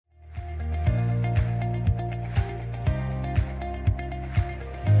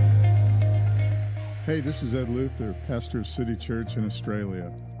Hey, this is Ed Luther, pastor of City Church in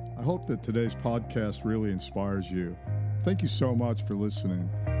Australia. I hope that today's podcast really inspires you. Thank you so much for listening.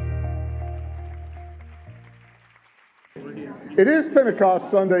 It is Pentecost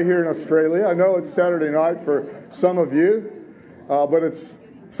Sunday here in Australia. I know it's Saturday night for some of you, but it's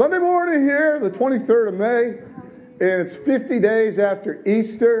Sunday morning here, the 23rd of May, and it's 50 days after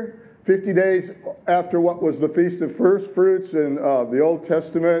Easter, 50 days after what was the Feast of First Fruits in the Old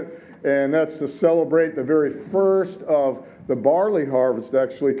Testament, and that's to celebrate the very first of the barley harvest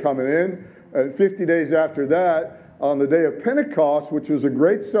actually coming in. And 50 days after that, on the day of Pentecost, which was a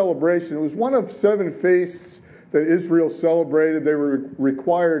great celebration, it was one of 7 feasts that Israel celebrated. They were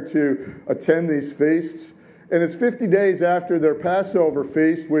required to attend these feasts. And it's 50 days after their Passover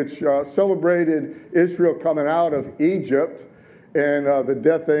feast, which celebrated Israel coming out of Egypt. And the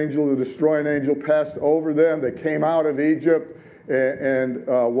death angel, the destroying angel, passed over them. They came out of Egypt and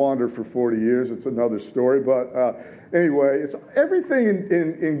wandered for 40 years. It's another story. But anyway, it's everything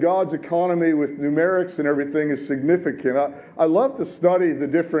in God's economy with numerics and everything is significant. I love to study the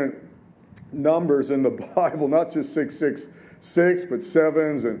different numbers in the Bible, not just 666, but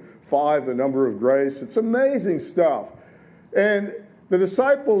 7s and 5, the number of grace. It's amazing stuff. And the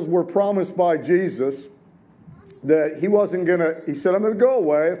disciples were promised by Jesus that he wasn't going to, he said, I'm going to go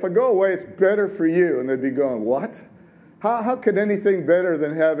away. If I go away, it's better for you. And they'd be going, what? How could anything better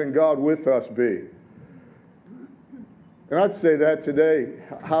than having God with us be? And I'd say that today.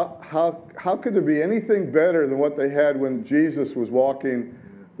 How could there be anything better than what they had when Jesus was walking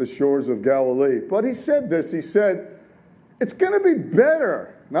the shores of Galilee? But he said this. He said, it's going to be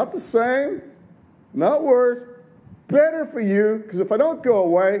better. Not the same, not worse, better for you. Because if I don't go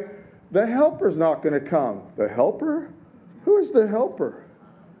away, the helper's not going to come. The helper? Who is the helper?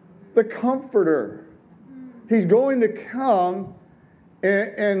 The comforter. He's going to come,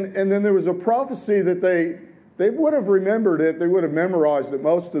 and then there was a prophecy that they would have remembered it, they would have memorized it,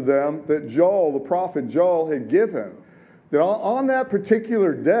 most of them, that Joel, the prophet Joel, had given. That on that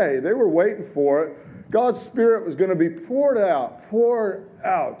particular day, they were waiting for it, God's Spirit was going to be poured out, poured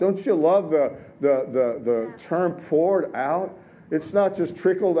out. Don't you love the term poured out? It's not just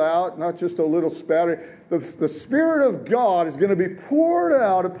trickled out, not just a little spatter. The Spirit of God is going to be poured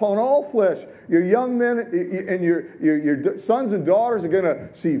out upon all flesh. Your young men and your sons and daughters are going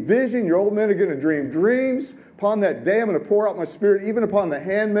to see vision. Your old men are going to dream dreams. Upon that day, I'm going to pour out my Spirit even upon the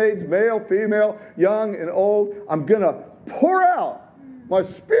handmaids, male, female, young and old. I'm going to pour out my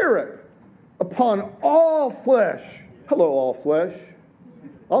Spirit upon all flesh. Hello, all flesh.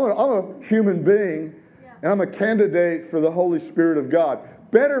 I'm a human being. And I'm a candidate for the Holy Spirit of God.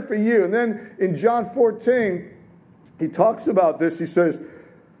 Better for you. And then in John 14, he talks about this. He says,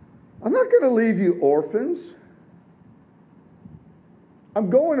 I'm not going to leave you orphans. I'm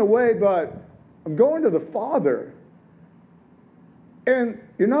going away, but I'm going to the Father. And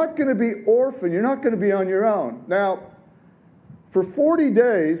you're not going to be orphaned. You're not going to be on your own. Now, for 40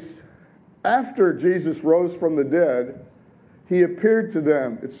 days after Jesus rose from the dead, he appeared to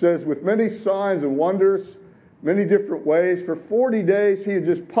them, it says, with many signs and wonders, many different ways. For 40 days, he would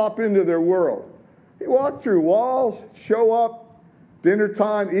just pop into their world. He walked through walls, show up, dinner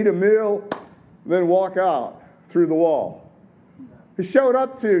time, eat a meal, then walk out through the wall. He showed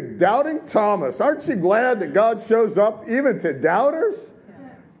up to doubting Thomas. Aren't you glad that God shows up even to doubters?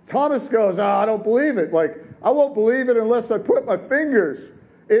 Thomas goes, I don't believe it. I won't believe it unless I put my fingers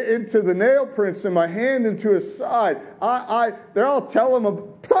into the nail prints and my hand into his side. They're all telling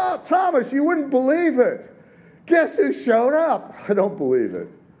him, Thomas, you wouldn't believe it. Guess who showed up? I don't believe it.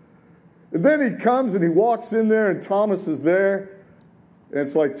 And then he comes and he walks in there and Thomas is there. And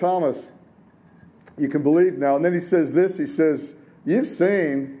it's like, Thomas, you can believe now. And then he says this, he says, you've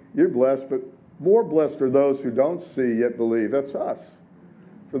seen, you're blessed, but more blessed are those who don't see yet believe. That's us,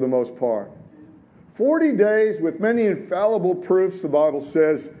 for the most part. 40 days with many infallible proofs, the Bible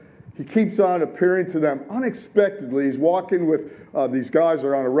says. He keeps on appearing to them unexpectedly. He's walking with these guys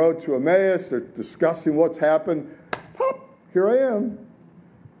are on a road to Emmaus. They're discussing what's happened. Pop, here I am.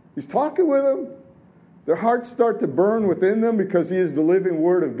 He's talking with them. Their hearts start to burn within them because he is the living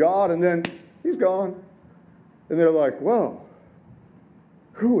Word of God. And then he's gone. And they're like, whoa,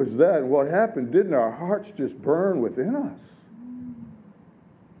 who is that? And what happened? Didn't our hearts just burn within us?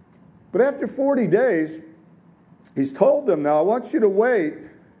 But after 40 days, he's told them, now I want you to wait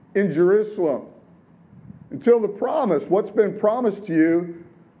in Jerusalem until the promise, what's been promised to you,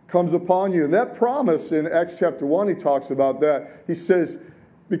 comes upon you. And that promise in Acts chapter 1, he talks about that. He says,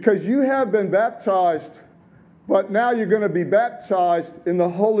 because you have been baptized, but now you're going to be baptized in the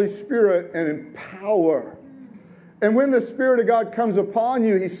Holy Spirit and in power. And when the Spirit of God comes upon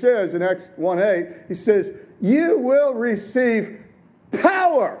you, he says in Acts 1:8, he says, you will receive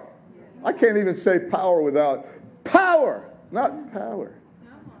power. I can't even say power without power, not power.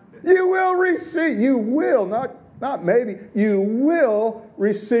 You will receive, you will, not maybe, you will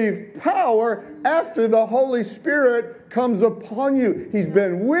receive power after the Holy Spirit comes upon you. He's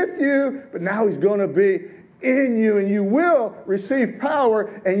been with you, but now he's going to be in you, and you will receive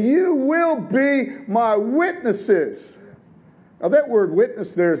power, and you will be my witnesses. Now that word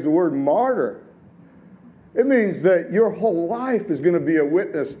witness there is the word martyr. It means that your whole life is going to be a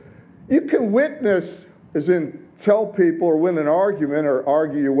witness. You can witness, as in tell people or win an argument or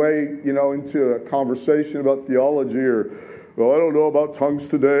argue your way, into a conversation about theology or, well, I don't know about tongues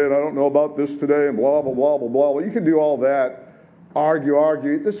today and I don't know about this today and blah, blah, blah, blah, blah. Well, you can do all that,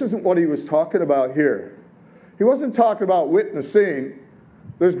 argue. This isn't what he was talking about here. He wasn't talking about witnessing.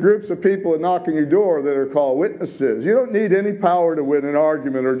 There's groups of people that knock on your door that are called witnesses. You don't need any power to win an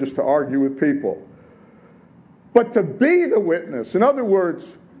argument or just to argue with people. But to be the witness, in other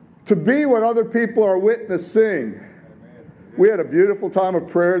words, to be what other people are witnessing. We had a beautiful time of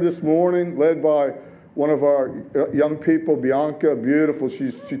prayer this morning, led by one of our young people, Bianca, beautiful.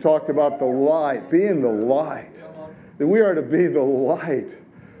 She talked about the light, being the light. That we are to be the light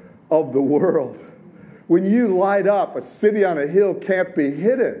of the world. When you light up, a city on a hill can't be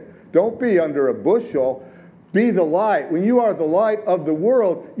hidden. Don't be under a bushel. Be the light. When you are the light of the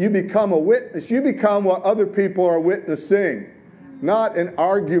world, you become a witness. You become what other people are witnessing. Not an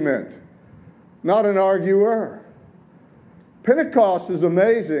argument. Not an arguer. Pentecost is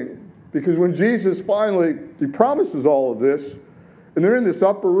amazing because when Jesus finally, he promises all of this, and they're in this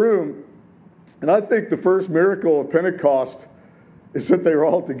upper room, and I think the first miracle of Pentecost is that they were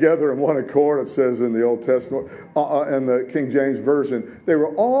all together in one accord, it says in the Old Testament, in the King James Version. They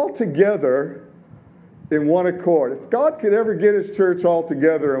were all together in one accord. If God could ever get his church all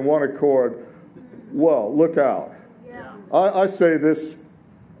together in one accord, well, look out. Yeah. I say this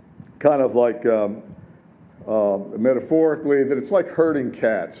kind of like metaphorically, that it's like herding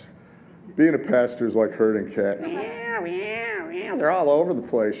cats. Being a pastor is like herding cats. They're all over the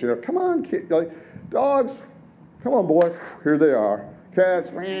place. Come on, like dogs. Come on, boy. Here they are.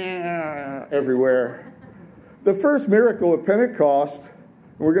 Cats everywhere. The first miracle of Pentecost,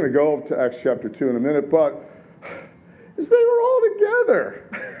 and we're going to go to Acts chapter 2 in a minute, but is they were all together.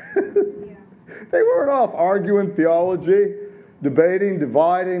 They weren't off arguing theology, debating,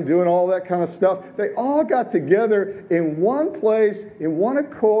 dividing, doing all that kind of stuff. They all got together in one place, in one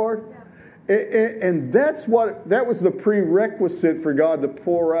accord, and that was the prerequisite for God to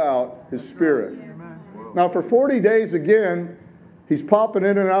pour out his Spirit. Now, for 40 days again, he's popping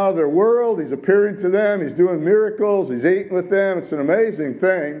in and out of their world. He's appearing to them. He's doing miracles. He's eating with them. It's an amazing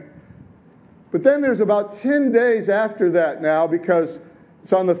thing. But then there's about 10 days after that now, because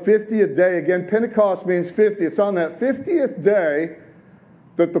it's on the 50th day. Again, Pentecost means 50. It's on that 50th day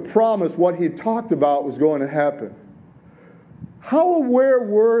that the promise, what he talked about, was going to happen. How aware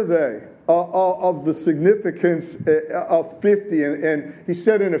were they of the significance of 50? And he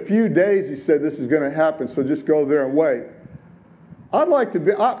said in a few days, he said, this is going to happen, so just go there and wait. I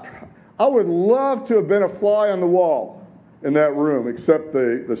would love to have been a fly on the wall in that room, except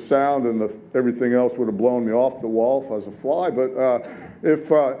the sound and everything else would have blown me off the wall if I was a fly. But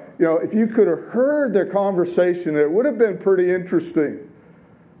if you could have heard their conversation, it would have been pretty interesting.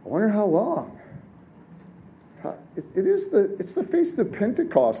 I wonder how long. It's the Feast of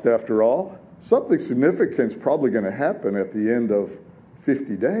Pentecost, after all. Something significant is probably going to happen at the end of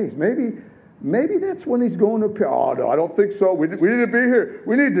 50 days. Maybe that's when he's going to appear. Oh, no, I don't think so. We need to be here.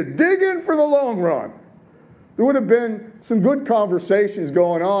 We need to dig in for the long run. There would have been some good conversations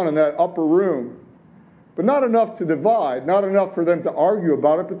going on in that upper room, but not enough to divide, not enough for them to argue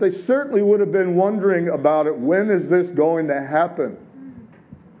about it, but they certainly would have been wondering about it. When is this going to happen?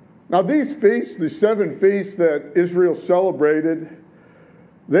 Now, these feasts, the 7 feasts that Israel celebrated,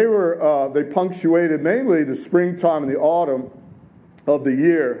 they punctuated mainly the springtime and the autumn of the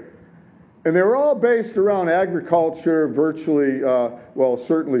year. And they were all based around agriculture, virtually,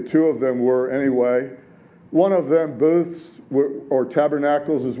 certainly 2 of them were anyway. One of them, booths or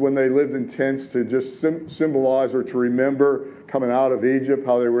tabernacles, is when they lived in tents to just symbolize or to remember coming out of Egypt,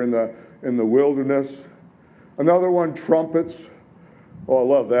 how they were in the wilderness. Another one, trumpets. Oh, I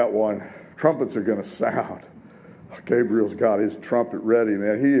love that one. Trumpets are going to sound. Gabriel's got his trumpet ready,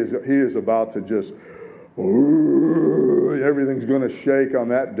 man. He is about to just, everything's going to shake on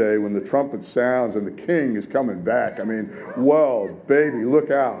that day when the trumpet sounds and the king is coming back. I mean, whoa, baby,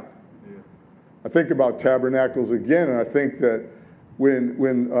 look out. I think about tabernacles again, and I think that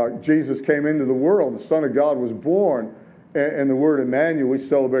when Jesus came into the world, the Son of God was born, and the word Emmanuel, we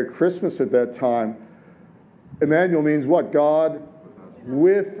celebrate Christmas at that time. Emmanuel means what? God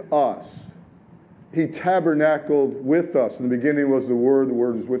with us. He tabernacled with us. In the beginning was the Word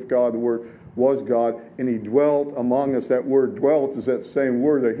was with God, the Word was God, and He dwelt among us. That word dwelt is that same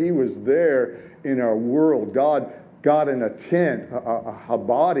word, that He was there in our world. God in a tent, a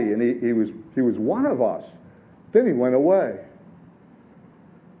body, and He was one of us. Then He went away.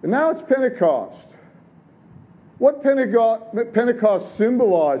 And now it's Pentecost. What Pentecost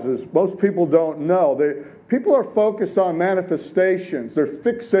symbolizes, most people don't know. People are focused on manifestations. They're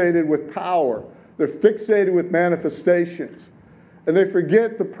fixated with power. They're fixated with manifestations. And they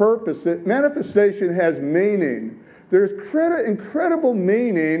forget the purpose, that manifestation has meaning. There's incredible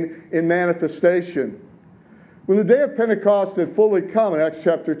meaning in manifestation. When the day of Pentecost had fully come, in Acts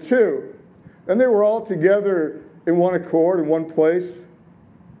chapter 2, and they were all together in one accord, in one place,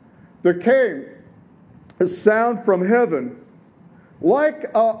 there came a sound from heaven like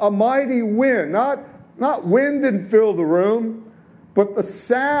a mighty wind. Not wind didn't fill the room, but the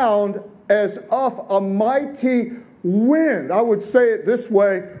sound as of a mighty wind. I would say it this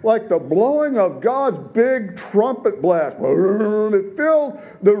way, like the blowing of God's big trumpet blast. It filled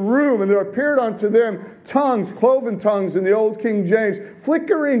the room, and there appeared unto them tongues, cloven tongues in the old King James,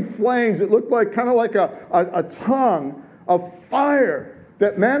 flickering flames. It looked like kind of like a tongue of fire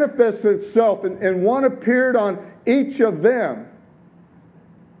that manifested itself, and one appeared on each of them.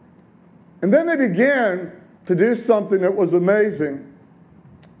 And then they began to do something that was amazing.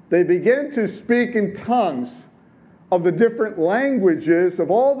 They began to speak in tongues of the different languages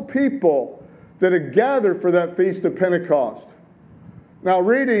of all the people that had gathered for that Feast of Pentecost. Now,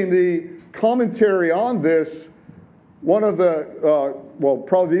 reading the commentary on this, one of the,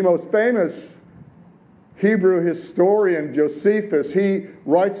 probably the most famous Hebrew historian, Josephus, he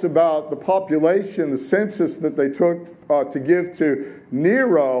writes about the population, the census that they took to give to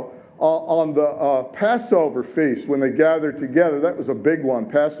Nero on the Passover feast when they gathered together. That was a big one,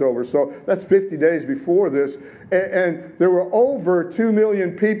 Passover. So that's 50 days before this. And there were over 2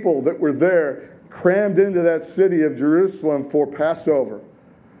 million people that were there, crammed into that city of Jerusalem for Passover.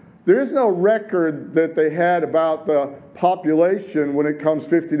 There is no record that they had about the population when it comes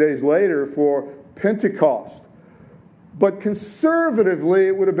 50 days later for Pentecost. But conservatively,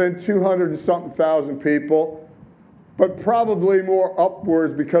 it would have been 200 and something thousand people, but probably more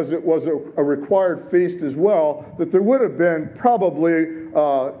upwards because it was a required feast as well, that there would have been probably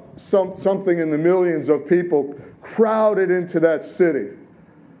something in the millions of people crowded into that city.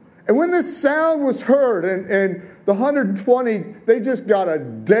 And when this sound was heard, and the 120, they just got a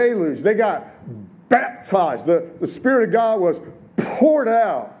deluge. They got baptized. The Spirit of God was poured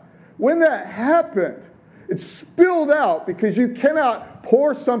out. When that happened, it spilled out, because you cannot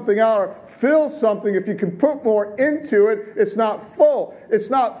pour something out or fill something. If you can put more into it, it's not full. It's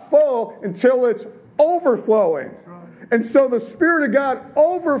not full until it's overflowing. And so the Spirit of God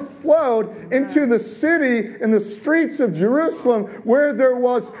overflowed into the city and the streets of Jerusalem, where there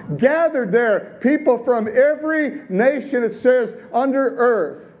was gathered there people from every nation, it says, under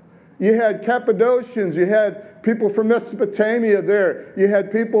earth. You had Cappadocians, you had people from Mesopotamia there, you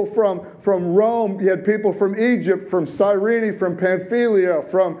had people from Rome, you had people from Egypt, from Cyrene, from Pamphylia,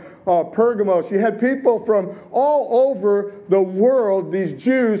 from Pergamos. You had people from all over the world. These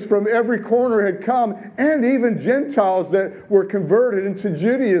Jews from every corner had come, and even Gentiles that were converted into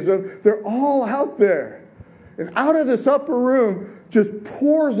Judaism. They're all out there. And out of this upper room just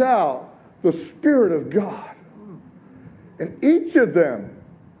pours out the Spirit of God. And each of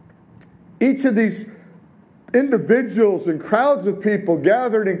these individuals and crowds of people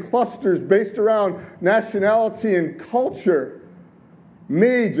gathered in clusters based around nationality and culture.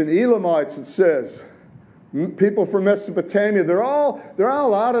 Medes and Elamites, it says. People from Mesopotamia, they're all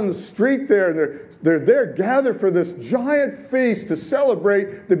out on the street there. They're there gathered for this giant feast to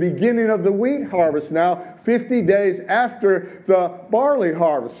celebrate the beginning of the wheat harvest now, 50 days after the barley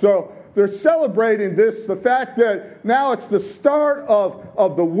harvest. So they're celebrating this, the fact that now it's the start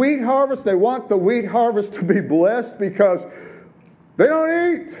of the wheat harvest. They want the wheat harvest to be blessed because they don't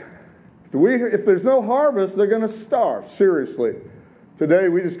eat. If there's no harvest, they're going to starve, seriously. Today,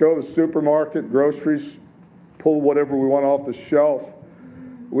 we just go to the supermarket, groceries, pull whatever we want off the shelf.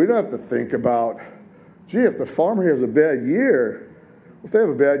 We don't have to think about, gee, if the farmer has a bad year, if they have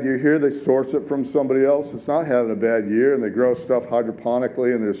a bad year here, they source it from somebody else that's not having a bad year, and they grow stuff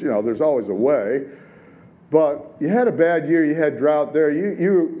hydroponically, and there's always a way. But you had a bad year, you had drought there,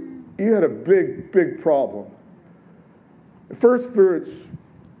 you had a big, big problem. First fruits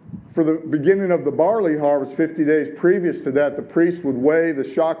for the beginning of the barley harvest, 50 days previous to that, the priest would weigh the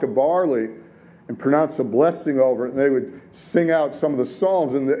shock of barley and pronounce a blessing over it, and they would sing out some of the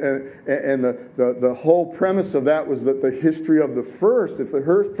psalms. And the whole premise of that was that the history of the first, if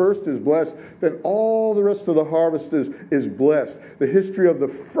the first is blessed, then all the rest of the harvest is blessed. The history of the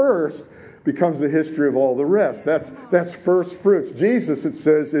first becomes the history of all the rest. That's first fruits. Jesus, it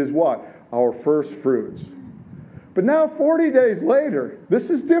says, is what? Our first fruits. But now 40 days later, this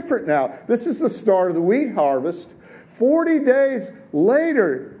is different now. This is the start of the wheat harvest. 40 days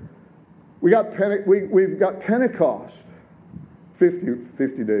later, we've got Pentecost.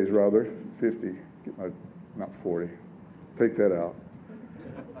 50 days rather. 50. Not 40. Take that out.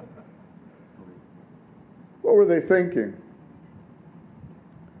 What were they thinking?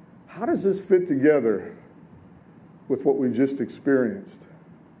 How does this fit together with what we just experienced?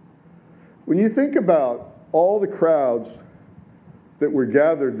 When you think about all the crowds that were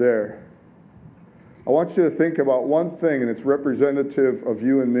gathered there, I want you to think about one thing, and it's representative of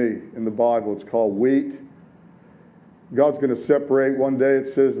you and me in the Bible. It's called wheat. God's going to separate one day, it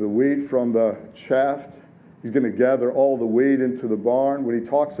says, the wheat from the chaff. He's going to gather all the wheat into the barn. When he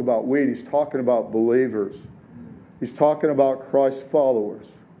talks about wheat, he's talking about believers. He's talking about Christ's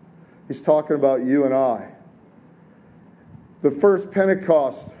followers. He's talking about you and I. The first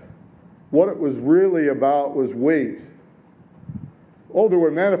Pentecost, what it was really about was wheat. Oh, there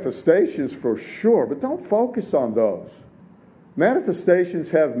were manifestations for sure, but don't focus on those.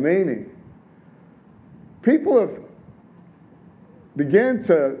 Manifestations have meaning. People have they've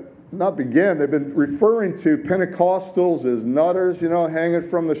been referring to Pentecostals as nutters, hanging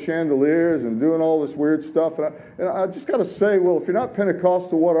from the chandeliers and doing all this weird stuff. And I just got to say, well, if you're not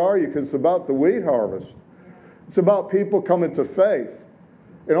Pentecostal, what are you? Because it's about the wheat harvest. It's about people coming to faith.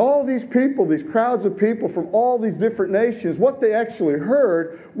 And all these people, these crowds of people from all these different nations, what they actually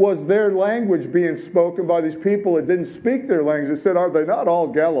heard was their language being spoken by these people that didn't speak their language. They said, are they not all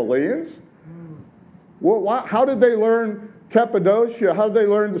Galileans? Well, how did they learn Cappadocia? How did they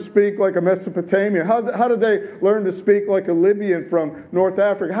learn to speak like a Mesopotamian? How did they learn to speak like a Libyan from North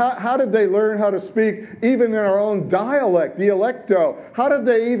Africa? How did they learn how to speak even in our own dialect, dialecto? How did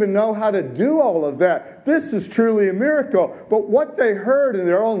they even know how to do all of that? This is truly a miracle. But what they heard in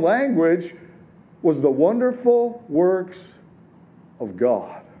their own language was the wonderful works of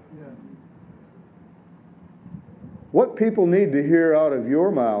God. Yeah. What people need to hear out of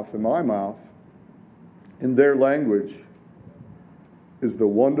your mouth and my mouth in their language is the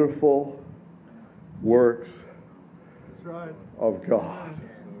wonderful works of God.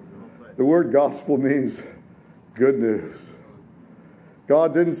 The word gospel means good news.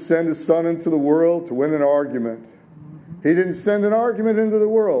 God didn't send his son into the world to win an argument. He didn't send an argument into the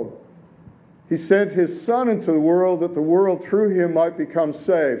world. He sent his son into the world that the world through him might become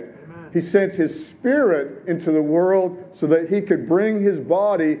saved. He sent his spirit into the world so that he could bring his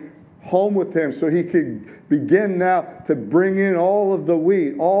body home with him, so he could begin now to bring in all of the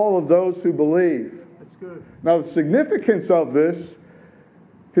wheat, all of those who believe. That's good. Now, the significance of this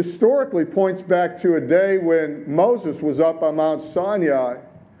historically points back to a day when Moses was up on Mount Sinai,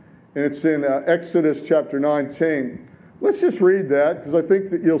 and it's in Exodus chapter 19. Let's just read that, because I think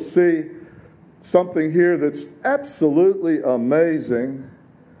that you'll see something here that's absolutely amazing.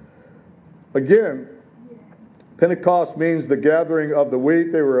 Again, Pentecost means the gathering of the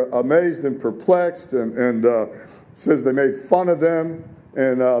wheat. They were amazed and perplexed, and it says they made fun of them,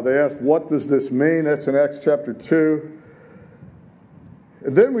 and they asked, what does this mean? That's in Acts chapter 2.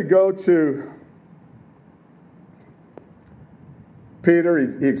 And then we go to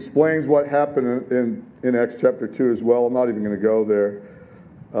Peter. He explains what happened in Acts chapter 2 as well. I'm not even going to go there,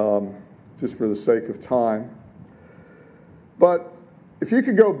 just for the sake of time. But if you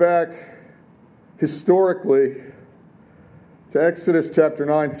could go back historically to Exodus chapter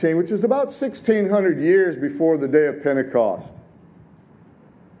 19, which is about 1,600 years before the day of Pentecost.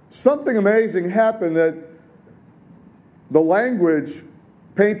 Something amazing happened that the language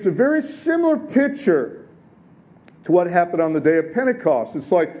paints a very similar picture to what happened on the day of Pentecost.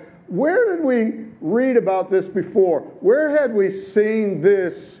 It's like, where did we read about this before? Where had we seen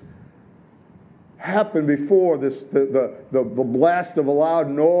this happen before, the blast of a loud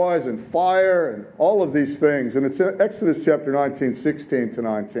noise and fire and all of these things? And it's in Exodus chapter 19, 16 to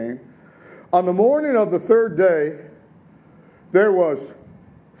 19. On the morning of the third day, there was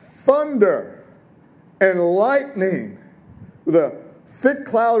thunder and lightning with a thick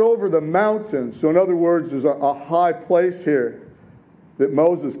cloud over the mountains. So in other words, there's a high place here that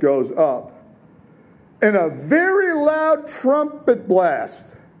Moses goes up. And a very loud trumpet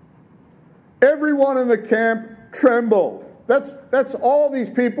blast. Everyone in the camp trembled. That's all these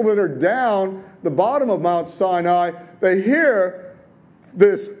people that are down the bottom of Mount Sinai. They hear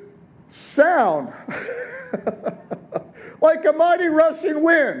this sound like a mighty rushing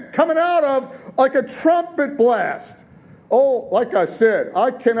wind coming out of like a trumpet blast. Oh, like I said,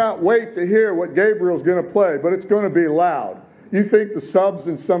 I cannot wait to hear what Gabriel's going to play, but it's going to be loud. You think the subs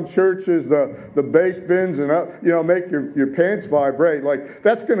in some churches, the bass bins, and make your pants vibrate. Like,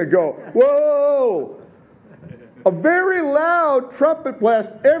 that's going to go, whoa! A very loud trumpet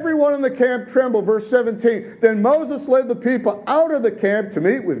blast. Everyone in the camp trembled. Verse 17. Then Moses led the people out of the camp to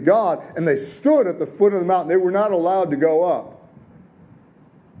meet with God, and they stood at the foot of the mountain. They were not allowed to go up.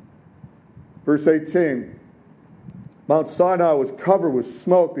 Verse 18. Mount Sinai was covered with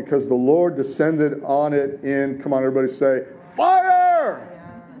smoke because the Lord descended on it in, come on everybody say, fire!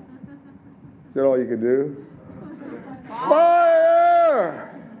 Is that all you can do? Fire!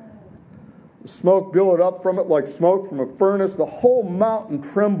 The smoke billowed up from it like smoke from a furnace. The whole mountain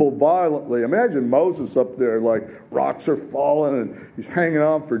trembled violently. Imagine Moses up there, like rocks are falling and he's hanging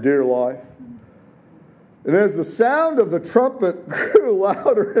on for dear life. And as the sound of the trumpet grew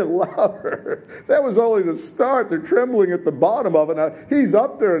louder and louder, that was only the start. They're trembling at the bottom of it. Now, he's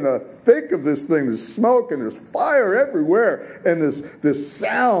up there in the thick of this thing. There's smoke and there's fire everywhere. And this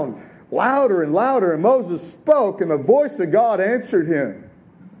sound louder and louder. And Moses spoke and the voice of God answered him.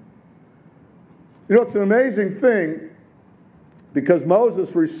 You know, it's an amazing thing because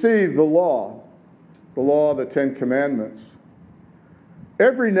Moses received the law of the Ten Commandments.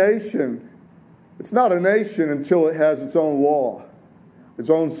 Every nation, it's not a nation until it has its own law, its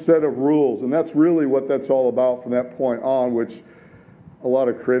own set of rules. And that's really what that's all about from that point on, which a lot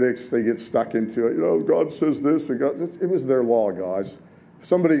of critics, they get stuck into it. You know, God says this. Or God, it was their law, guys.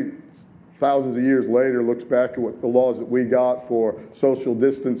 Somebody thousands of years later looks back at what the laws that we got for social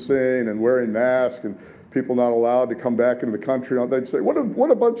distancing and wearing masks and people not allowed to come back into the country, they'd say, what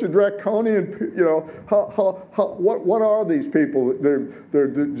a bunch of draconian, what are these people? They're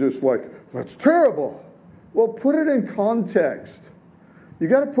just like, that's terrible. Well, put it in context. You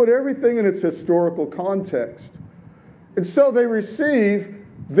got to put everything in its historical context. And so they receive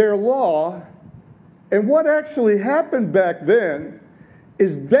their law, and what actually happened back then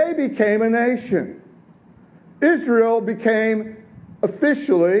is they became a nation. Israel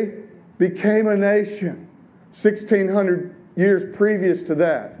officially became a nation 1,600 years previous to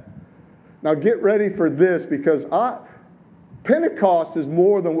that. Now get ready for this because Pentecost is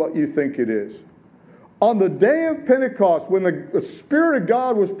more than what you think it is. On the day of Pentecost, when the Spirit of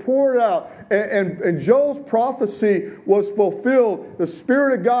God was poured out and Joel's prophecy was fulfilled, the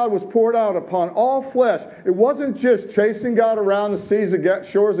Spirit of God was poured out upon all flesh. It wasn't just chasing God around the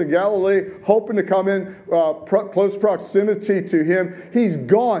shores of Galilee, hoping to come in close proximity to Him. He's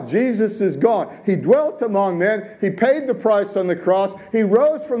gone. Jesus is gone. He dwelt among men. He paid the price on the cross. He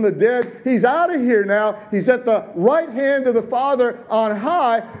rose from the dead. He's out of here now. He's at the right hand of the Father on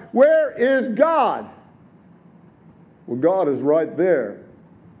high. Where is God? Well, God is right there,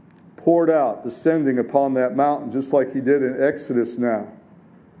 poured out, descending upon that mountain, just like He did in Exodus now.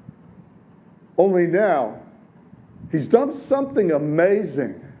 Only now, He's done something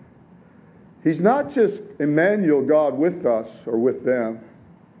amazing. He's not just Emmanuel, God with us or with them.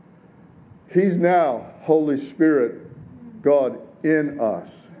 He's now Holy Spirit, God in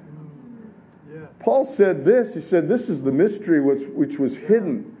us. Yeah. Paul said this. He said, this is the mystery which was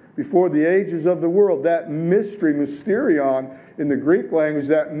hidden before the ages of the world. That mystery, mysterion in the Greek language,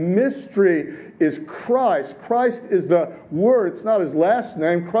 that mystery is Christ. Christ is the Word. It's not His last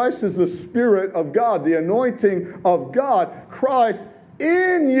name. Christ is the Spirit of God, the anointing of God. Christ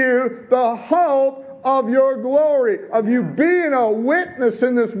in you, the hope of your glory, of you being a witness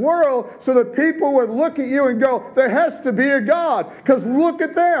in this world so that people would look at you and go, there has to be a God, because look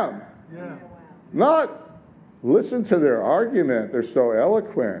at them. Yeah. Not listen to their argument. They're so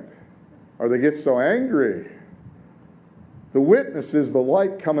eloquent. Or they get so angry. The witness is the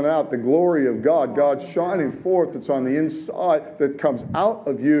light coming out, the glory of God. God shining forth that's on the inside, that comes out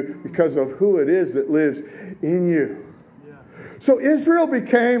of you because of who it is that lives in you. Yeah. So Israel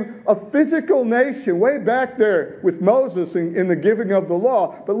became a physical nation way back there with Moses in the giving of the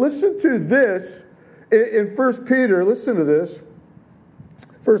law. But listen to this in 1 Peter. Listen to this.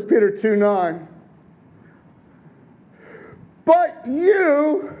 1 Peter 2:9. But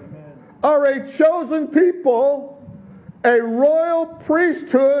you are a chosen people, a royal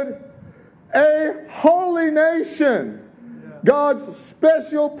priesthood, a holy nation, God's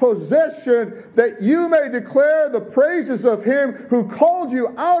special possession, that you may declare the praises of Him who called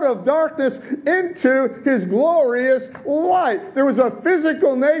you out of darkness into His glorious light. There was a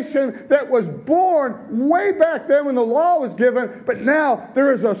physical nation that was born way back then when the law was given, but now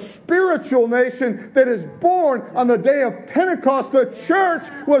there is a spiritual nation that is born on the day of Pentecost. The church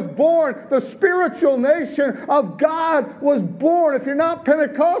was born. The spiritual nation of God was born. If you're not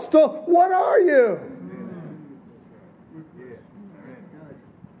Pentecostal, what are you?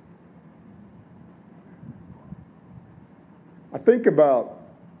 I think about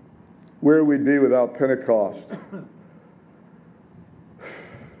where we'd be without Pentecost.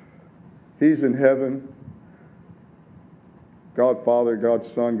 He's in heaven. God Father, God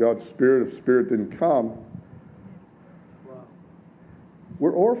Son, God Spirit. If Spirit didn't come,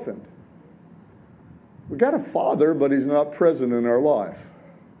 we're orphaned. We got a Father, but He's not present in our life.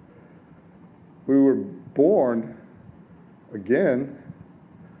 We were born again,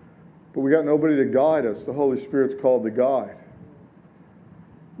 but we got nobody to guide us. The Holy Spirit's called the guide.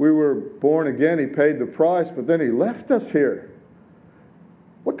 We were born again. He paid the price, but then He left us here.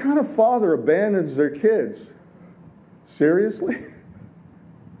 What kind of father abandons their kids? Seriously?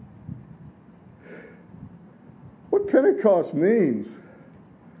 What Pentecost means?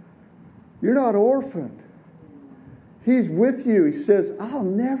 You're not orphaned. He's with you. He says, I'll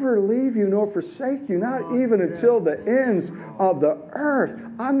never leave you nor forsake you, not even until the ends of the earth.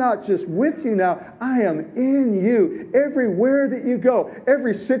 I'm not just with you now, I am in you. Everywhere that you go,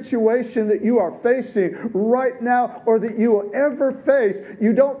 every situation that you are facing right now or that you will ever face,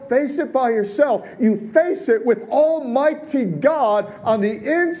 you don't face it by yourself. You face it with Almighty God on the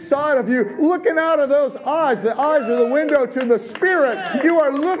inside of you, looking out of those eyes. The eyes are the window to the Spirit. You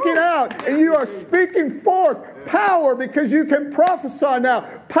are looking out and you are speaking forth power because you can prophesy now.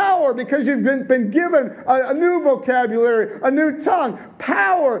 Power because you've been given a new vocabulary, a new tongue.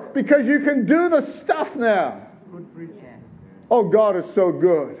 Power because you can do the stuff now. Oh, God is so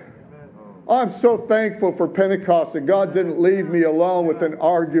good. I'm so thankful for Pentecost that God didn't leave me alone with an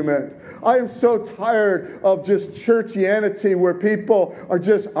argument. I am so tired of just churchianity where people are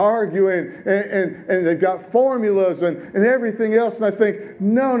just arguing and they've got formulas and everything else. And I think,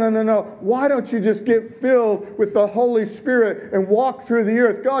 no. Why don't you just get filled with the Holy Spirit and walk through the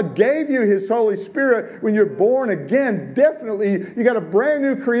earth? God gave you His Holy Spirit when you're born again. Definitely, you got a brand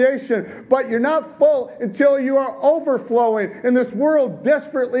new creation, but you're not full until you are overflowing. And this world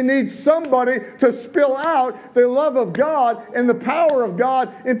desperately needs somebody to spill out the love of God and the power of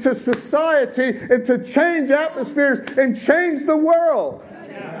God into society and to change atmospheres and change the world.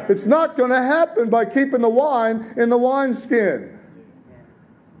 Yeah. It's not going to happen by keeping the wine in the wineskin.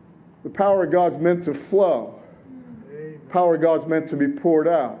 The power of God's meant to flow. The power of God's meant to be poured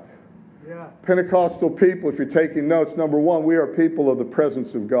out. Yeah. Pentecostal people, if you're taking notes, number one, we are people of the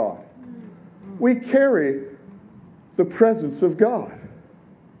presence of God. We carry the presence of God.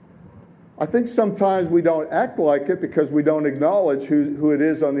 I think sometimes we don't act like it because we don't acknowledge who it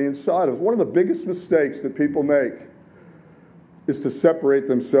is on the inside of us. One of the biggest mistakes that people make is to separate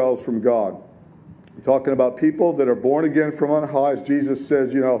themselves from God. I'm talking about people that are born again from on high. As Jesus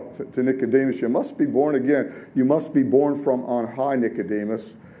says, to Nicodemus, you must be born again. You must be born from on high,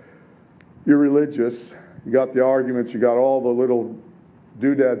 Nicodemus. You're religious. You got the arguments. You got all the little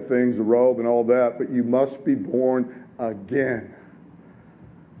doodad things, the robe and all that. But you must be born again.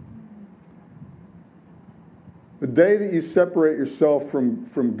 The day that you separate yourself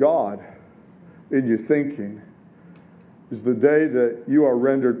from God in your thinking is the day that you are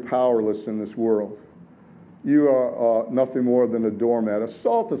rendered powerless in this world. You are nothing more than a doormat. A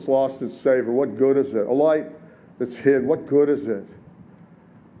salt that's lost its savor, what good is it? A light that's hid, what good is it?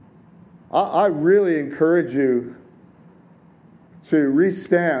 I really encourage you to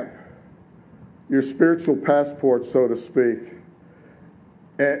restamp your spiritual passport, so to speak.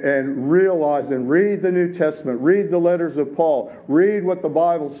 And realize and read the New Testament, read the letters of Paul, read what the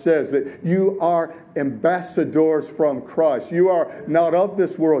Bible says, that you are ambassadors from Christ. You are not of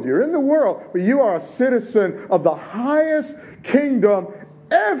this world. You're in the world, but you are a citizen of the highest kingdom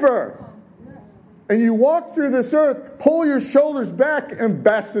ever. And you walk through this earth, pull your shoulders back,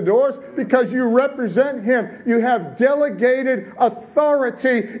 ambassadors, because you represent Him. You have delegated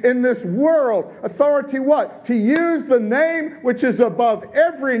authority in this world. Authority what? To use the name which is above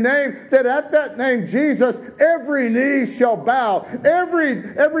every name, that at that name, Jesus, every knee shall bow.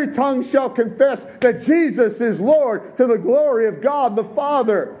 Every tongue shall confess that Jesus is Lord, to the glory of God the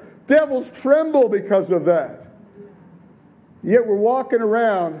Father. Devils tremble because of that. Yet we're walking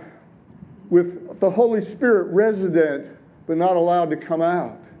around with the Holy Spirit resident, but not allowed to come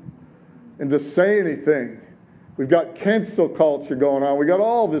out and to say anything We've got cancel culture going on. We got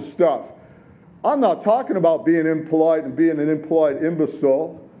all this stuff. I'm not talking about being impolite and being an impolite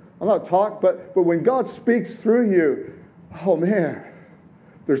imbecile. I'm not talking, but when God speaks through you, oh man,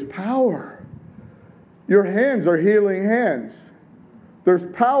 there's power. Your hands are healing hands. There's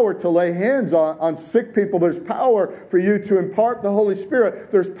power to lay hands on sick people. There's power for you to impart the Holy Spirit.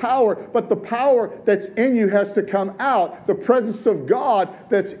 There's power, but the power that's in you has to come out. The presence of God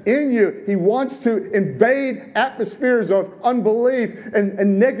that's in you. He wants to invade atmospheres of unbelief and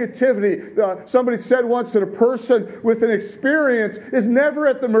negativity. Somebody said once that a person with an experience is never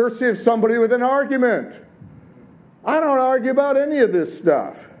at the mercy of somebody with an argument. I don't argue about any of this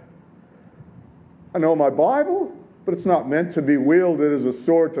stuff. I know my Bible, but it's not meant to be wielded as a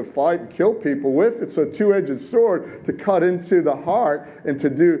sword to fight and kill people with. It's a two-edged sword to cut into the heart and to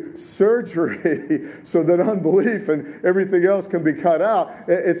do surgery so that unbelief and everything else can be cut out.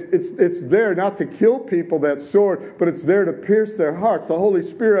 It's there not to kill people, that sword, but it's there to pierce their hearts. The Holy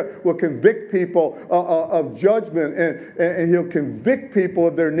Spirit will convict people of judgment, and He'll convict people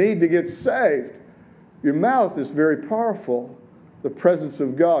of their need to get saved. Your mouth is very powerful, the presence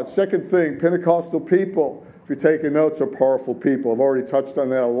of God. Second thing, Pentecostal people, if you're taking notes, are powerful people. I've already touched on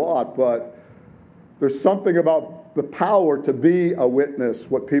that a lot, but there's something about the power to be a witness,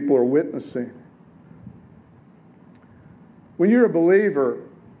 what people are witnessing. When you're a believer,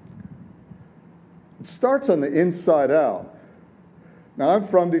 it starts on the inside out. Now, I'm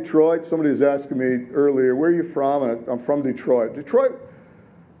from Detroit. Somebody was asking me earlier, where are you from? And I'm from Detroit. Detroit,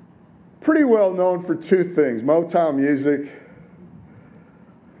 pretty well known for two things, Motown music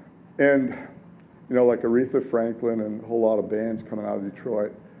and, you know, like Aretha Franklin and a whole lot of bands coming out of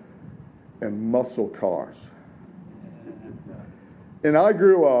Detroit, and muscle cars. And I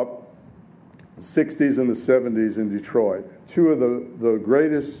grew up in the 60s and the 70s in Detroit, two of the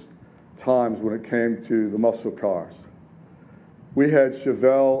greatest times when it came to the muscle cars. We had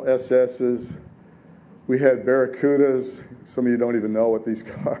Chevelle SS's, we had Barracudas. Some of you don't even know what these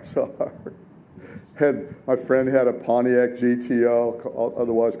cars are. My friend had a Pontiac GTO,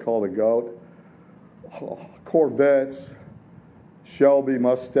 otherwise called a Goat. Corvettes, Shelby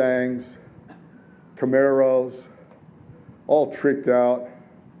Mustangs, Camaros, all tricked out.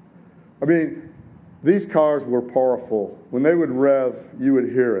 I mean, these cars were powerful. When they would rev, you would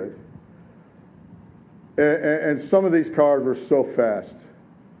hear it. And some of these cars were so fast.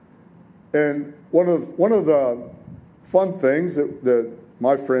 And one of the fun things that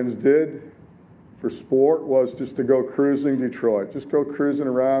my friends did for sport was just to go cruising Detroit. Just go cruising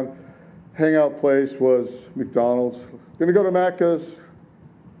around. Hangout place was McDonald's. Going to go to Macca's.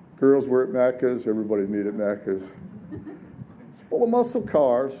 Girls were at Macca's. Everybody meet at Macca's. It's full of muscle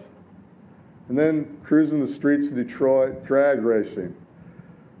cars. And then cruising the streets of Detroit, drag racing.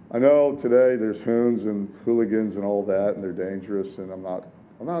 I know today there's hoons and hooligans and all that, and they're dangerous, and I'm not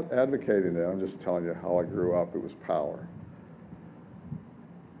advocating that. I'm just telling you how I grew up. It was power.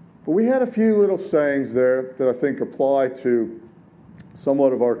 But we had a few little sayings there that I think apply to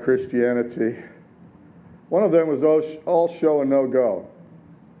somewhat of our Christianity. One of them was all show and no go.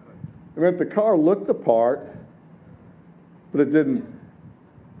 It meant the car looked the part, but it didn't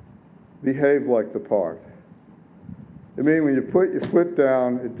behave like the part. It meant when you put your foot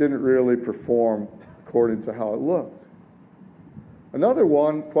down, it didn't really perform according to how it looked. Another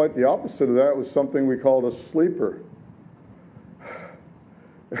one, quite the opposite of that, was something we called a sleeper.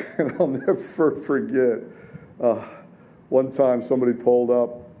 And I'll never forget, one time somebody pulled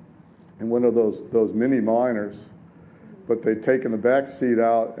up in one of those mini miners, but they'd taken the back seat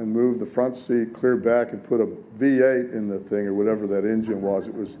out and moved the front seat clear back and put a V8 in the thing or whatever that engine was.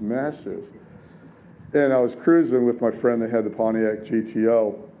 It was massive. And I was cruising with my friend that had the Pontiac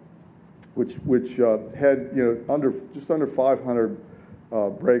GTO, which had just under 500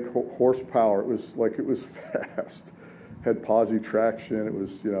 brake horsepower. It was fast. Had posi traction. It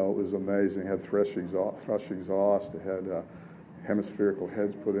was amazing. It had thrush exhaust. It had hemispherical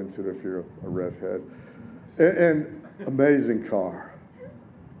heads put into it if you're a rev head. And amazing car.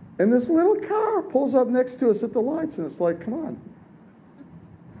 And this little car pulls up next to us at the lights, and it's like, come on,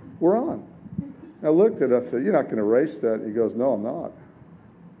 we're on. I looked at it, I said, you're not going to race that? And he goes, no, I'm not.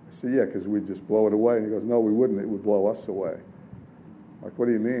 I said, yeah, because we'd just blow it away. And he goes, no, we wouldn't. It would blow us away. Like, what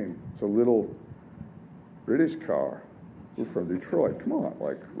do you mean? It's a little British car. We're from Detroit. Come on.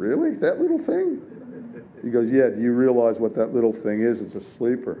 Like, really? That little thing? He goes, yeah, do you realize what that little thing is? It's a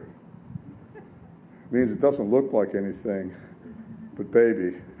sleeper. It means it doesn't look like anything, but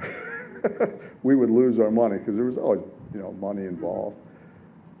baby, we would lose our money because there was always, money involved.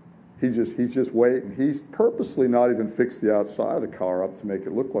 He's just waiting. He's purposely not even fixed the outside of the car up to make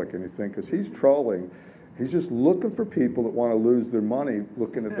it look like anything because he's trolling He's just looking for people that want to lose their money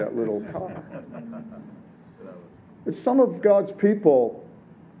looking at that little car. And some of God's people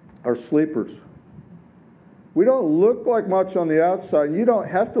are sleepers. We don't look like much on the outside, and you don't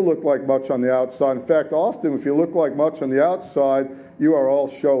have to look like much on the outside. In fact, often if you look like much on the outside, you are all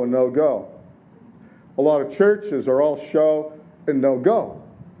show and no go. A lot of churches are all show and no go.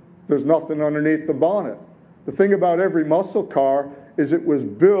 There's nothing underneath the bonnet. The thing about every muscle car is it was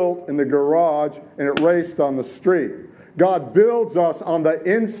built in the garage and it raced on the street. God builds us on the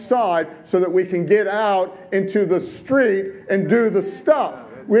inside so that we can get out into the street and do the stuff.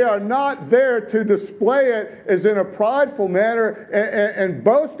 We are not there to display it as in a prideful manner and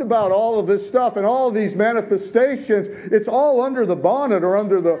boast about all of this stuff and all of these manifestations. It's all under the bonnet or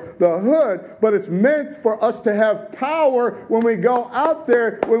under the hood, but it's meant for us to have power when we go out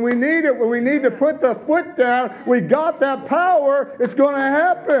there, when we need it, when we need to put the foot down. We got that power. It's going to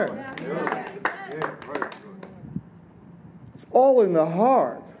happen. It's all in the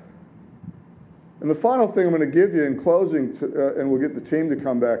heart. And the final thing I'm going to give you in closing, and we'll get the team to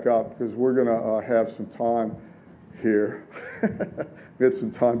come back up because we're going to have some time here. We had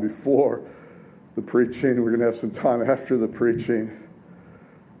some time before the preaching. We're going to have some time after the preaching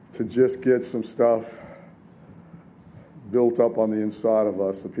to just get some stuff built up on the inside of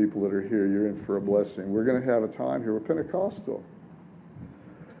us, the people that are here. You're in for a blessing. We're going to have a time here. We're Pentecostal.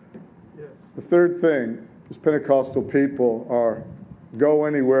 Yes. The third thing is Pentecostal people are go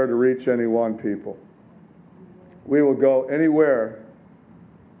anywhere to reach any one people. We will go anywhere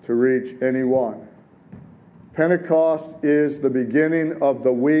to reach anyone. Pentecost is the beginning of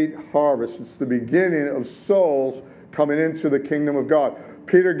the wheat harvest. It's the beginning of souls coming into the kingdom of God.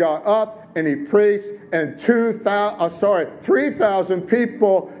 Peter got up and he preached, and 3,000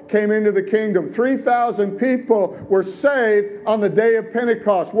 people came into the kingdom. 3,000 people were saved on the day of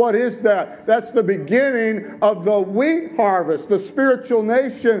Pentecost. What is that? That's the beginning of the wheat harvest. The spiritual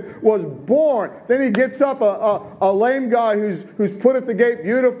nation was born. Then he gets up a lame guy who's put at the gate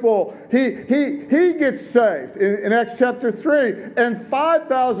beautiful. He gets saved in Acts chapter 3. And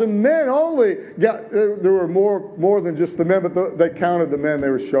 5,000 men only got, there were more than just the men, but they counted the men. They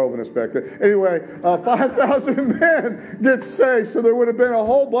were chauvinists back then. Anyway, 5,000 men get saved. So there would have been a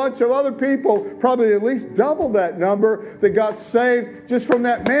whole bunch of other people, probably at least double that number, that got saved just from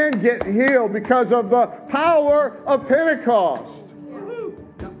that man getting healed because of the power of Pentecost.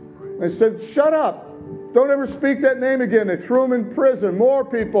 They said, shut up. Don't ever speak that name again. They threw him in prison. More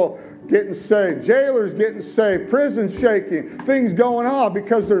people getting saved. Jailers getting saved. Prison shaking. Things going on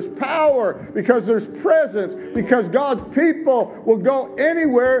because there's power, because there's presence, because God's people will go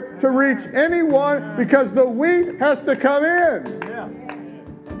anywhere to reach anyone because the wheat has to come in. Yeah.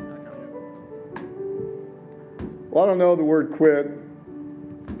 Well, I don't know the word quit.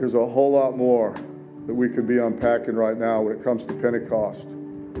 There's a whole lot more that we could be unpacking right now when it comes to Pentecost.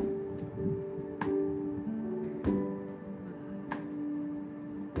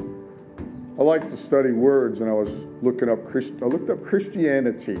 I like to study words, and I was looking up I looked up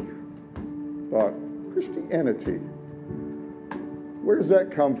Christianity. Thought, Christianity. Where does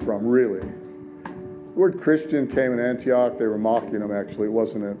that come from, really? The word Christian came in Antioch. They were mocking them, actually. It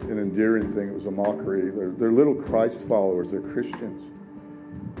wasn't an endearing thing. It was a mockery. They're little Christ followers. They're Christians.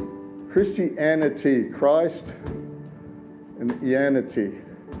 Christianity, Christ and Ianity.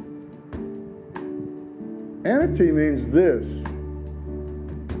 Anity means this.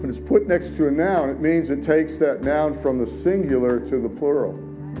 When it's put next to a noun, it means it takes that noun from the singular to the plural.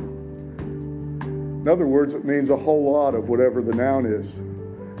 In other words, it means a whole lot of whatever the noun is.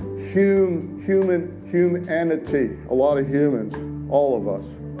 Humanity, a lot of humans, all of us.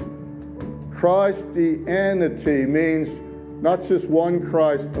 Christianity means not just one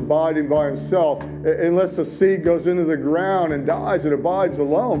Christ abiding by himself. Unless a seed goes into the ground and dies, it abides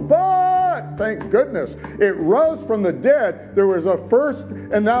alone. But, thank goodness, it rose from the dead. There was a first,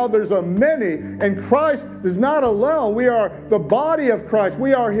 and now there's a many. And Christ is not alone. We are the body of Christ.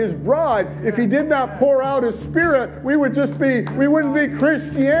 We are his bride. If he did not pour out his Spirit, we wouldn't be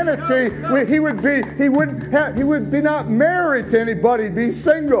Christianity. He would be not married to anybody, be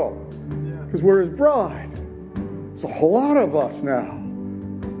single. Because we're his bride. It's a whole lot of us now.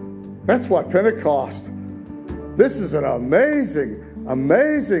 That's why Pentecost, this is an amazing,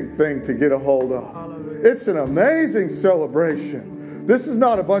 amazing thing to get a hold of. It's an amazing celebration. This is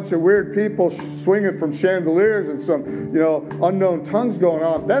not a bunch of weird people swinging from chandeliers and some, unknown tongues going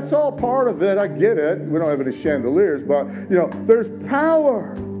on. That's all part of it. I get it. We don't have any chandeliers, but, there's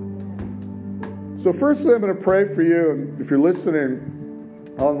power. So firstly, I'm going to pray for you. And if you're listening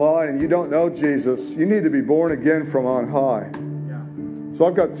online and you don't know Jesus, you need to be born again from on high. So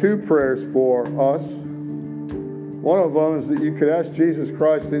I've got two prayers for us. One of them is that you could ask Jesus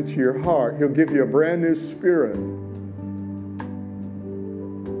Christ into your heart. He'll give you a brand new spirit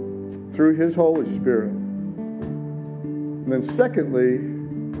through His Holy Spirit. And then secondly,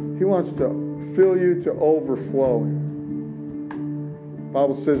 He wants to fill you to overflowing. The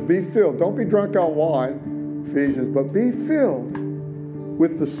Bible says, be filled. Don't be drunk on wine, Ephesians, but be filled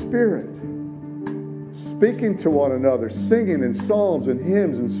with the Spirit. Speaking to one another, singing in psalms and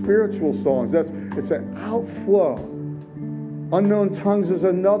hymns and spiritual songs. It's an outflow. Unknown tongues is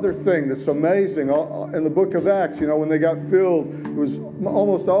another thing that's amazing. In the book of Acts, when they got filled, it was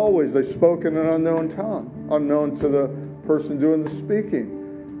almost always they spoke in an unknown tongue, unknown to the person doing the speaking.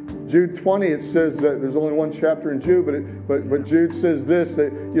 Jude 20, it says that there's only one chapter in Jude, but Jude says this,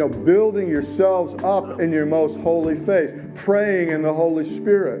 that, building yourselves up in your most holy faith, praying in the Holy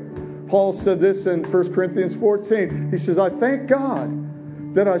Spirit. Paul said this in 1 Corinthians 14. He says, I thank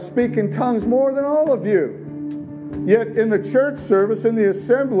God that I speak in tongues more than all of you. Yet in the church service, in the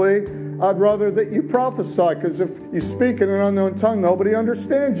assembly, I'd rather that you prophesy, because if you speak in an unknown tongue, nobody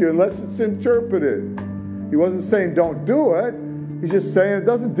understands you unless it's interpreted. He wasn't saying don't do it. He's just saying it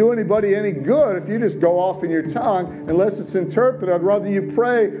doesn't do anybody any good if you just go off in your tongue unless it's interpreted. I'd rather you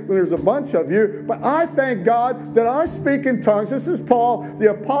pray when there's a bunch of you. But I thank God that I speak in tongues. This is Paul,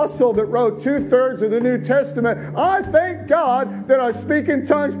 the apostle that wrote 2/3 of the New Testament. I thank God that I speak in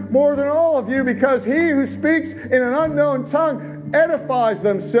tongues more than all of you, because he who speaks in an unknown tongue edifies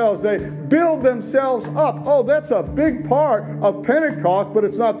themselves. They build themselves up. Oh, that's a big part of Pentecost, but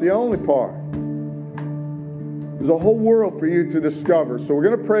it's not the only part. There's a whole world for you to discover. So we're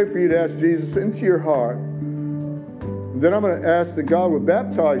going to pray for you to ask Jesus into your heart. And then I'm going to ask that God would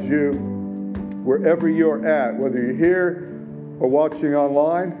baptize you wherever you're at, whether you're here or watching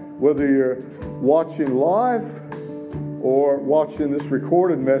online, whether you're watching live or watching this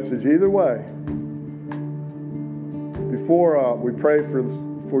recorded message, either way. Before we pray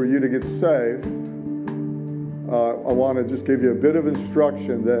for you to get saved, I want to just give you a bit of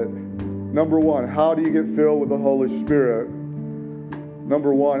instruction that, number one, how do you get filled with the Holy Spirit?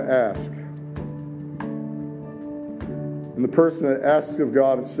 Number one, ask. And the person that asks of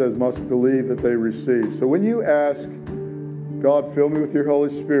God, it says, must believe that they receive. So when you ask, God, fill me with your Holy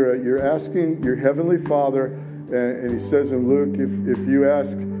Spirit, you're asking your Heavenly Father, and He says in Luke, if you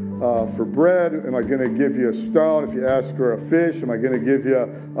ask for bread, am I going to give you a stone? If you ask for a fish, am I going to give you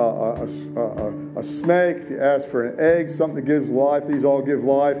a snake? If you ask for an egg, something that gives life, these all give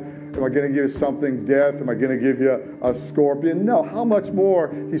life. Am I going to give you something, death? Am I going to give you a scorpion? No. How much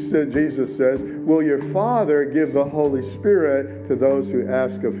more, Jesus says, will your Father give the Holy Spirit to those who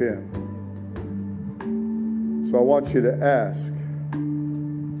ask of Him? So I want you to ask.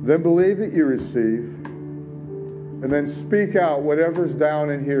 Then believe that you receive. And then speak out whatever's down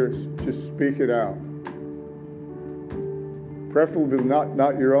in here. Just speak it out. Preferably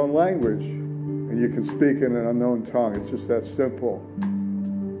not your own language. And you can speak in an unknown tongue. It's just that simple.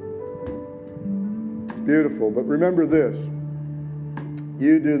 Beautiful. But remember this.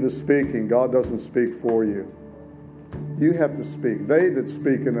 You do the speaking. God doesn't speak for you. You have to speak. They that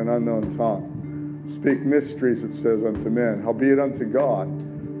speak in an unknown tongue speak mysteries, it says, unto men. Howbeit unto God,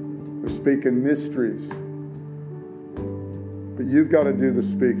 we're speaking mysteries. But you've got to do the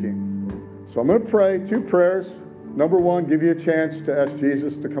speaking. So I'm going to pray 2 prayers. Number 1, give you a chance to ask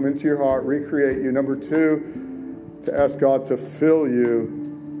Jesus to come into your heart, recreate you. Number 2, to ask God to fill you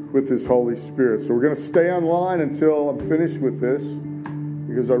with His Holy Spirit. So we're going to stay online until I'm finished with this,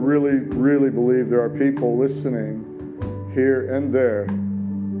 because I really, really believe there are people listening here and there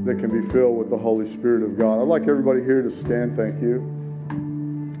that can be filled with the Holy Spirit of God. I'd like everybody here to stand. Thank you.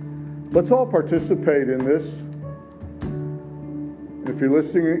 Let's all participate in this. If you're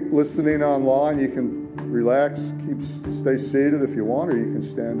listening online, you can relax, stay seated if you want, or you can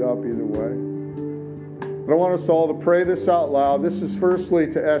stand up, either way. But I want us all to pray this out loud. This is firstly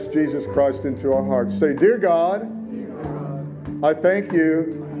to ask Jesus Christ into our hearts. Say, Dear God, I thank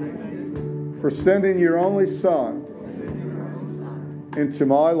you for sending your only Son into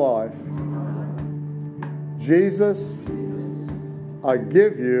my life. Jesus, I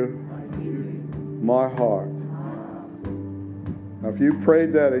give you my heart. Now, if you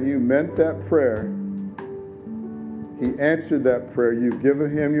prayed that and you meant that prayer, He answered that prayer. You've given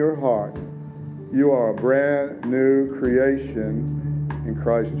Him your heart. You are a brand new creation in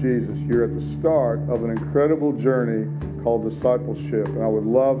Christ Jesus. You're at the start of an incredible journey called discipleship. And I would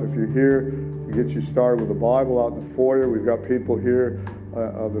love, if you're here, to get you started with a Bible out in the foyer. We've got people here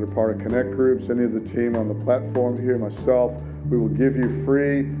that are part of Connect groups, any of the team on the platform here, myself. We will give you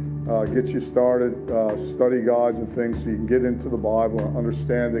free, get you started, study guides and things so you can get into the Bible and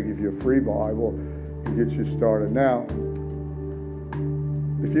understand. They give you a free Bible. and get you started. Now,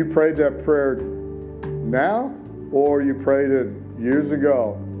 if you prayed that prayer now or you prayed it years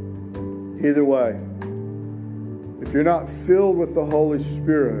ago, either way, if you're not filled with the Holy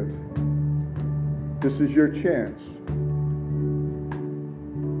Spirit, this is your chance.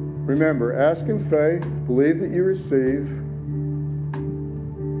 Remember, ask in faith, believe that you receive,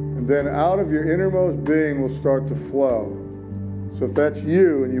 and then out of your innermost being will start to flow. So if that's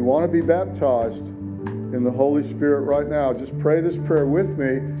you and you want to be baptized in the Holy Spirit right now, just pray this prayer with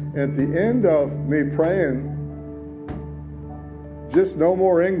me. And at the end of me praying, just no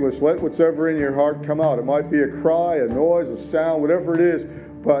more English. Let what's ever in your heart come out. It might be a cry, a noise, a sound, whatever it is,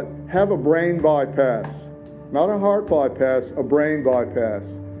 but have a brain bypass. Not a heart bypass, a brain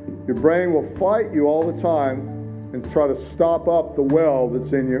bypass. Your brain will fight you all the time and try to stop up the well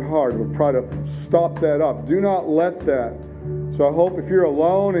that's in your heart. It will try to stop that up. Do not let that. So I hope if you're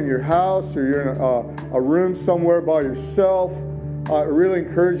alone in your house or you're in a room somewhere by yourself, I really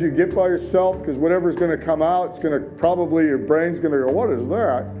encourage you to get by yourself, because whatever's going to come out, it's going to probably, your brain's going to go, what is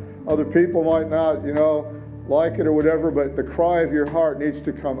that? Other people might not, like it or whatever, but the cry of your heart needs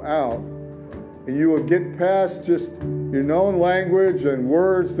to come out. And you will get past just your known language and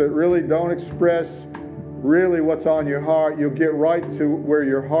words that really don't express really what's on your heart. You'll get right to where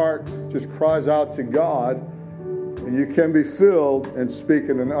your heart just cries out to God, and you can be filled and speak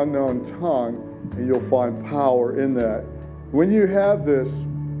in an unknown tongue, and you'll find power in that. When you have this,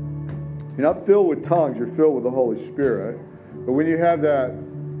 you're not filled with tongues, you're filled with the Holy Spirit. But when you have that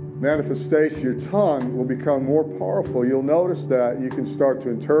manifestation, your tongue will become more powerful. You'll notice that you can start to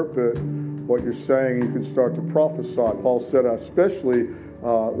interpret what you're saying. You can start to prophesy. Paul said, I especially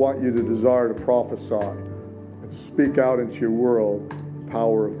want you to desire to prophesy and to speak out into your world the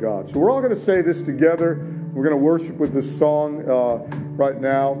power of God. So we're all going to say this together. We're going to worship with this song right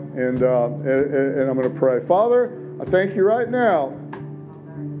now, and I'm going to pray. Father, I thank you right now.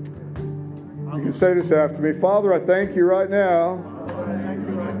 You can say this after me. Father, I thank you right now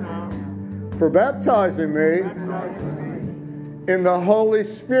for baptizing me in the Holy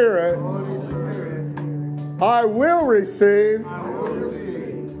Spirit. I will receive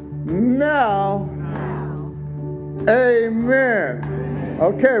now. Amen.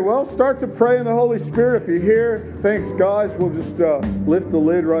 Okay, well, start to pray in the Holy Spirit. If you're here, thanks, guys. We'll just lift the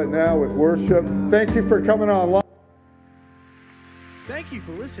lid right now with worship. Thank you for coming online. Thank you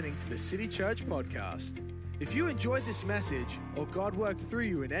for listening to the City Church Podcast. If you enjoyed this message or God worked through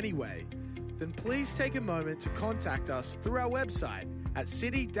you in any way, then please take a moment to contact us through our website at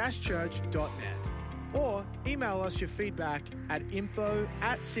city-church.net or email us your feedback at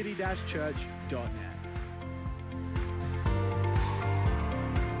info@city-church.net.